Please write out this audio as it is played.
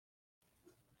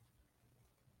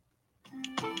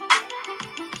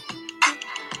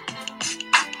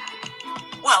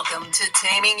Welcome to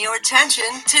Taming Your Tension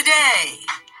today.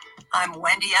 I'm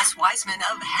Wendy S. Wiseman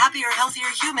of Happier, Healthier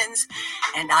Humans,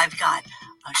 and I've got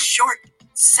a short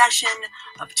session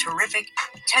of terrific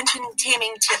tension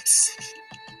taming tips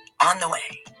on the way.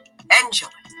 Enjoy.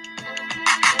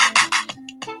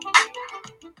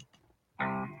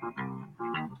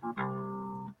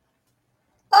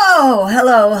 Oh,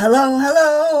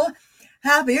 hello.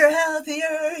 Happier,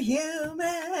 healthier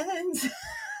humans.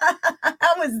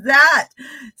 How was that?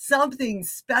 Something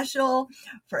special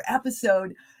for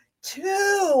episode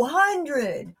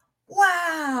 200.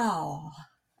 Wow.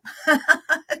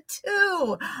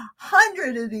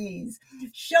 200 of these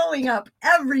showing up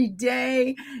every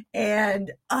day.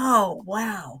 And oh,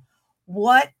 wow.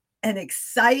 What an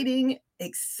exciting,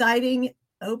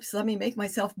 oops, let me make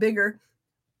myself bigger.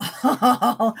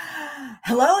 Oh,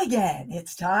 hello again.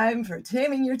 It's time for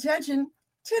Taming Your Tension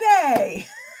today.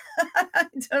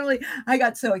 I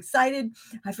got so excited.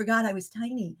 I forgot I was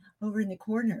tiny over in the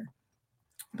corner.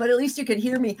 But at least you could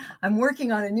hear me. I'm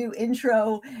working on a new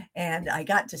intro and I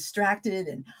got distracted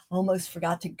and almost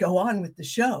forgot to go on with the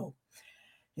show.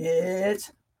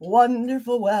 It's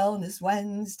Wonderful Wellness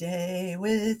Wednesday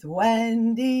with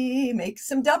Wendy. Make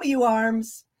some W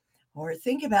arms or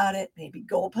think about it. Maybe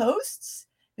goalposts.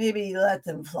 Maybe let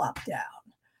them flop down.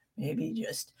 Maybe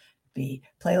just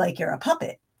play like you're a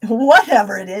puppet.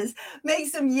 Whatever it is, make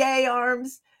some yay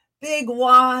arms, big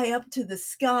Y up to the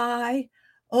sky,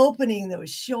 opening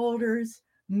those shoulders,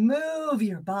 move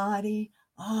your body.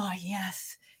 Oh,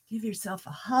 yes, give yourself a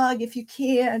hug if you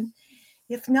can.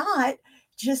 If not,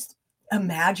 just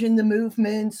imagine the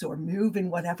movements or move in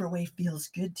whatever way feels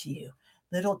good to you.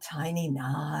 Little tiny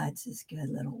nods is good,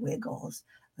 little wiggles,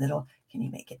 can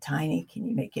you make it tiny? Can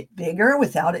you make it bigger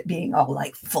without it being all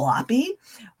like floppy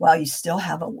while you still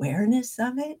have awareness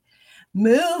of it?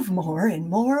 Move more in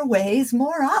more ways,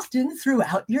 more often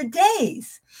throughout your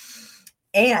days.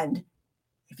 And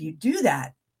if you do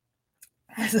that,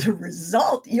 as a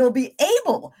result, you'll be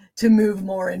able to move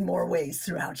more in more ways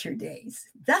throughout your days.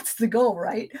 That's the goal,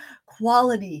 right?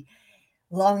 Quality,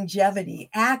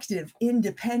 longevity, active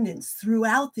independence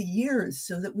throughout the years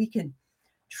so that we can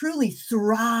truly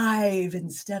thrive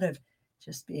instead of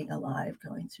just being alive,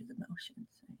 going through the motions.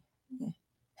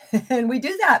 And we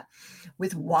do that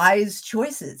with wise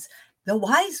choices, the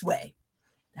wise way.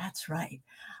 That's right.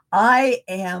 I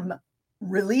am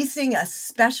releasing a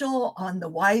special on the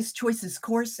Wise Choices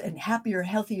course and Happier,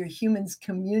 Healthier Humans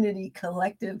Community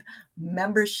Collective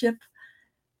membership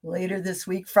later this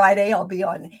week. Friday, I'll be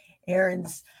on Aaron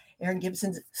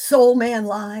Gibson's Soul Man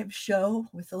Live show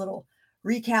with a little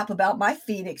recap about my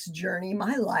Phoenix journey,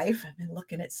 my life. I've been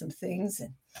looking at some things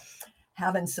and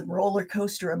having some roller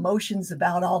coaster emotions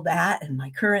about all that and my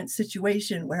current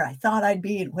situation, where I thought I'd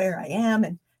be and where I am.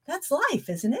 And that's life,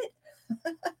 isn't it?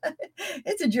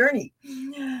 It's a journey.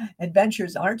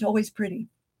 Adventures aren't always pretty.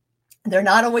 They're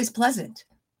not always pleasant,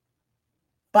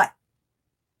 but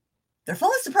they're full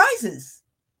of surprises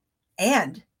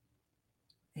and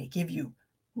they give you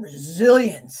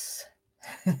resilience.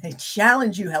 They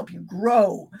challenge you, help you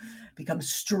grow, become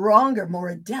stronger, more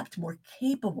adept, more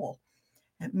capable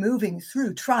at moving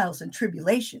through trials and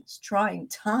tribulations, trying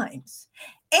times.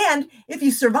 And if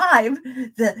you survive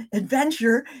the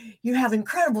adventure, you have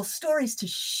incredible stories to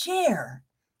share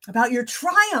about your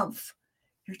triumph,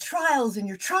 your trials and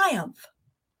your triumph.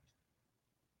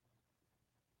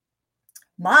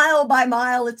 Mile by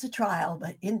mile, it's a trial,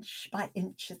 but inch by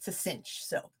inch, it's a cinch.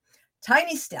 So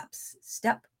tiny steps,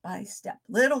 step by step,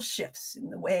 little shifts in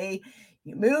the way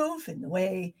you move, in the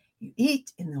way you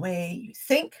eat, in the way you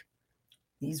think.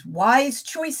 These wise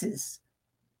choices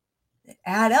that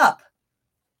add up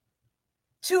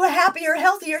to a happier,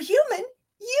 healthier human,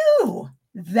 you.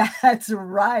 That's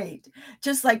right.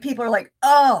 Just like people are like,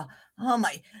 oh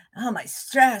my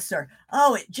stress, or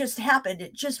oh, it just happened,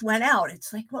 it just went out.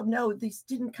 It's like, well, no, these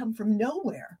didn't come from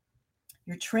nowhere.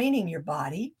 You're training your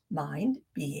body, mind,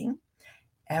 being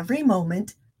every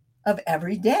moment of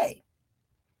every day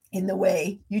in the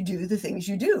way you do the things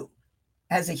you do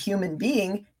as a human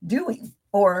being doing.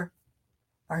 Or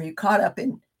are you caught up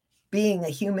in being a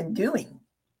human doing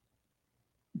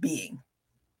being?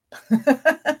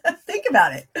 Think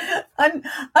about it.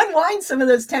 Unwind some of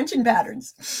those tension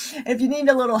patterns. If you need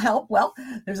a little help, well,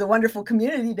 there's a wonderful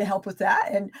community to help with that.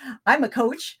 And I'm a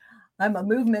coach. I'm a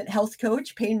movement health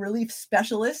coach, pain relief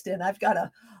specialist, and I've got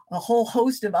a whole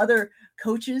host of other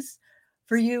coaches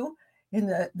for you in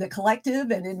the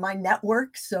collective and in my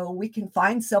network, so we can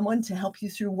find someone to help you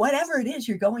through whatever it is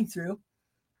you're going through.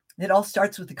 It all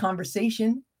starts with the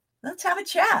conversation. Let's have a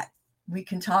chat. We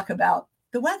can talk about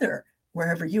the weather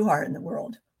wherever you are in the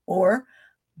world, or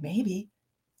maybe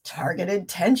targeted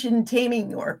tension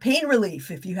taming or pain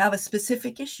relief if you have a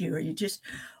specific issue or you just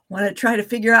want to try to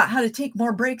figure out how to take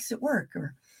more breaks at work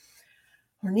or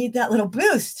need that little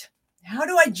boost. How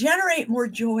do I generate more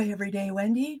joy every day,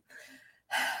 Wendy?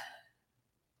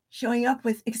 Showing up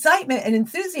with excitement and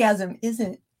enthusiasm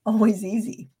isn't always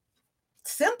easy.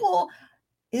 Simple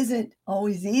isn't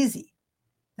always easy.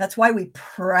 That's why we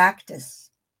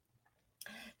practice.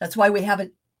 That's why we have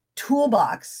a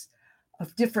toolbox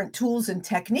of different tools and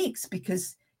techniques,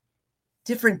 because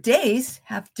different days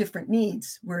have different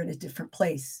needs. We're in a different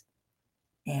place.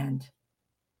 And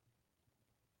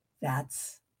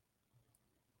that's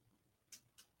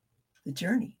the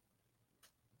journey,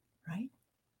 right?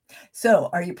 So,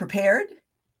 are you prepared?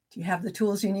 Do you have the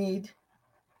tools you need?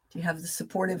 Do you have the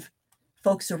supportive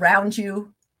folks around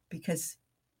you? Because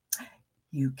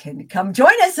you can come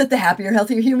join us at the Happier,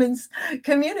 Healthier Humans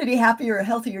community,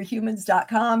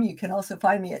 happierhealthierhumans.com. You can also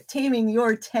find me at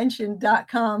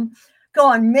tamingyourtension.com. Go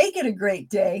on, make it a great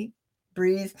day.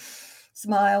 Breathe,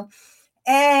 smile,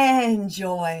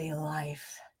 enjoy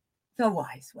life the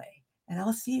wise way. And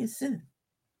I'll see you soon.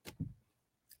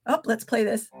 Oh, let's play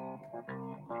this.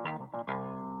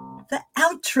 The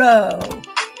outro.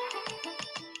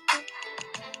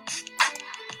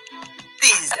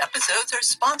 These episodes are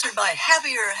sponsored by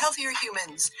Happier, Healthier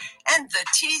Humans and the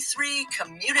T3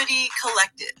 Community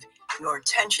Collective, your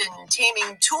tension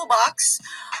taming toolbox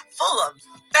full of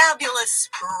fabulous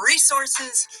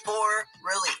resources for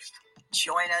relief.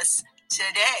 Join us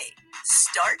today.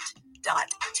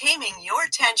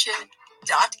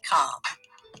 Start.tamingyourtension.com.